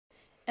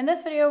In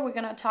this video, we're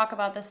going to talk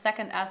about the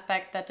second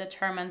aspect that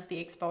determines the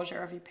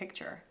exposure of your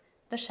picture,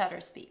 the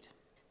shutter speed.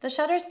 The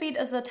shutter speed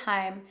is the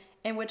time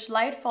in which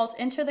light falls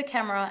into the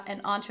camera and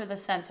onto the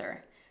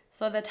sensor,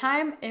 so the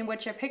time in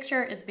which your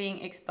picture is being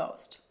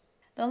exposed.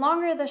 The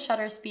longer the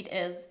shutter speed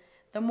is,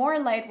 the more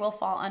light will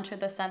fall onto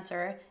the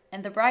sensor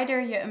and the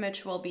brighter your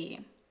image will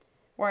be.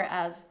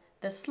 Whereas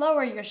the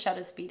slower your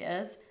shutter speed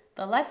is,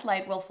 the less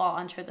light will fall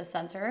onto the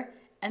sensor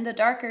and the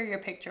darker your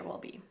picture will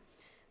be.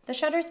 The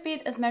shutter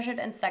speed is measured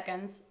in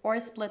seconds or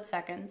split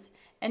seconds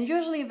and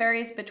usually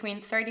varies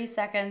between 30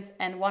 seconds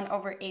and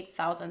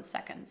 1/8,000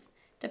 seconds.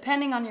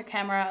 Depending on your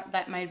camera,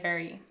 that might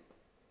vary.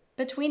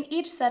 Between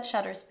each set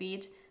shutter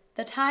speed,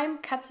 the time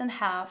cuts in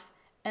half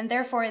and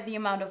therefore the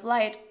amount of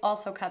light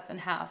also cuts in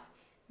half,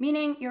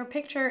 meaning your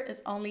picture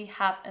is only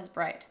half as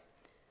bright.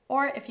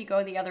 Or if you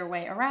go the other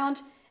way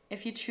around,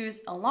 if you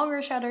choose a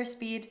longer shutter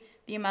speed,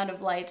 the amount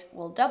of light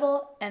will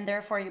double and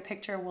therefore your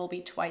picture will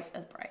be twice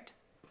as bright.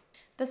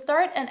 The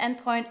start and end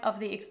point of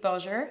the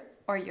exposure,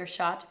 or your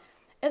shot,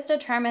 is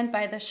determined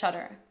by the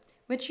shutter,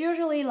 which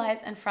usually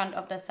lies in front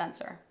of the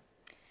sensor.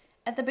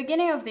 At the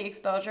beginning of the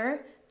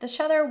exposure, the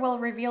shutter will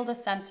reveal the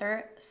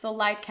sensor so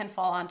light can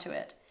fall onto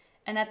it,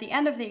 and at the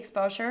end of the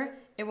exposure,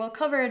 it will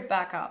cover it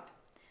back up.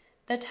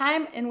 The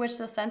time in which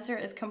the sensor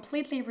is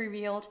completely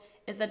revealed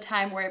is the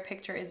time where a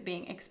picture is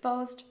being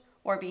exposed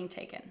or being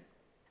taken.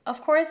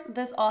 Of course,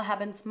 this all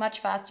happens much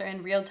faster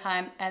in real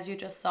time, as you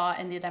just saw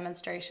in the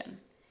demonstration.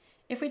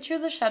 If we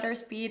choose a shutter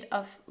speed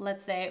of,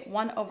 let's say,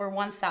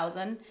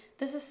 1/1000,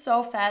 this is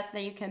so fast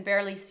that you can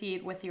barely see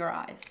it with your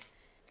eyes.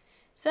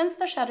 Since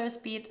the shutter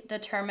speed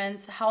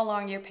determines how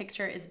long your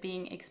picture is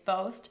being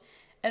exposed,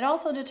 it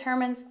also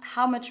determines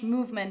how much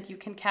movement you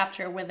can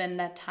capture within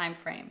that time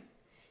frame.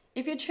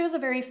 If you choose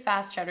a very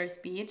fast shutter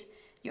speed,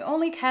 you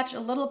only catch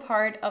a little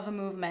part of a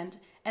movement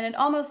and it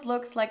almost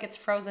looks like it's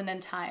frozen in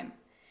time.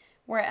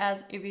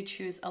 Whereas if you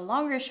choose a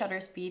longer shutter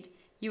speed,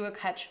 you will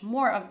catch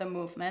more of the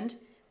movement,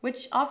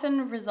 which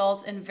often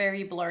results in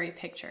very blurry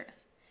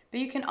pictures. But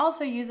you can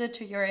also use it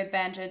to your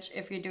advantage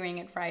if you're doing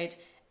it right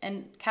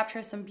and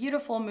capture some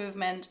beautiful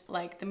movement,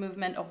 like the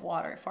movement of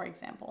water, for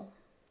example.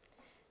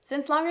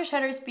 Since longer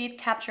shutter speed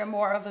capture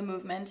more of a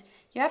movement,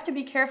 you have to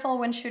be careful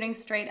when shooting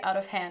straight out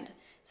of hand,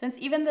 since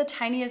even the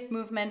tiniest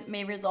movement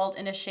may result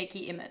in a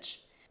shaky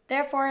image.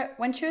 Therefore,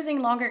 when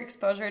choosing longer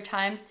exposure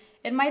times,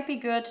 it might be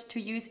good to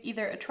use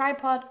either a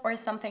tripod or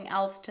something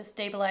else to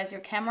stabilize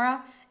your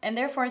camera and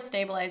therefore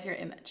stabilize your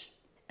image.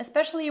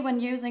 Especially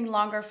when using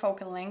longer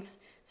focal lengths,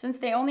 since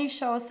they only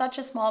show such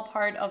a small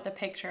part of the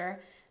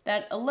picture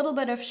that a little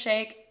bit of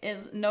shake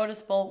is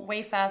noticeable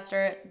way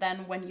faster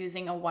than when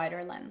using a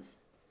wider lens.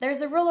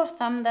 There's a rule of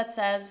thumb that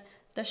says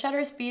the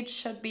shutter speed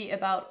should be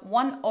about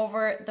 1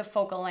 over the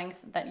focal length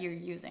that you're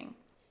using.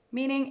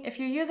 Meaning, if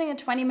you're using a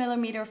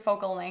 20mm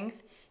focal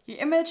length, your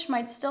image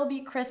might still be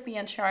crispy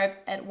and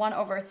sharp at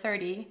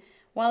 1/30,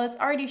 while it's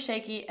already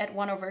shaky at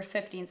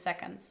 1/15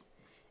 seconds.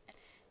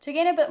 To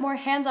gain a bit more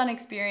hands-on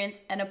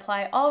experience and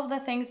apply all of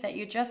the things that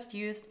you just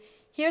used,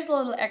 here's a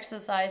little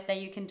exercise that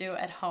you can do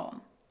at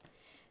home.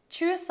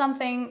 Choose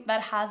something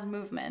that has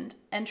movement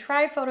and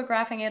try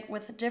photographing it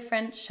with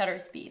different shutter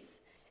speeds.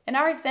 In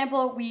our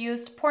example, we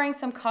used pouring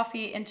some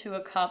coffee into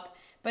a cup,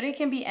 but it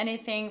can be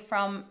anything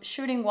from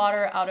shooting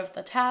water out of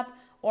the tap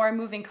or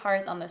moving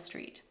cars on the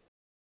street.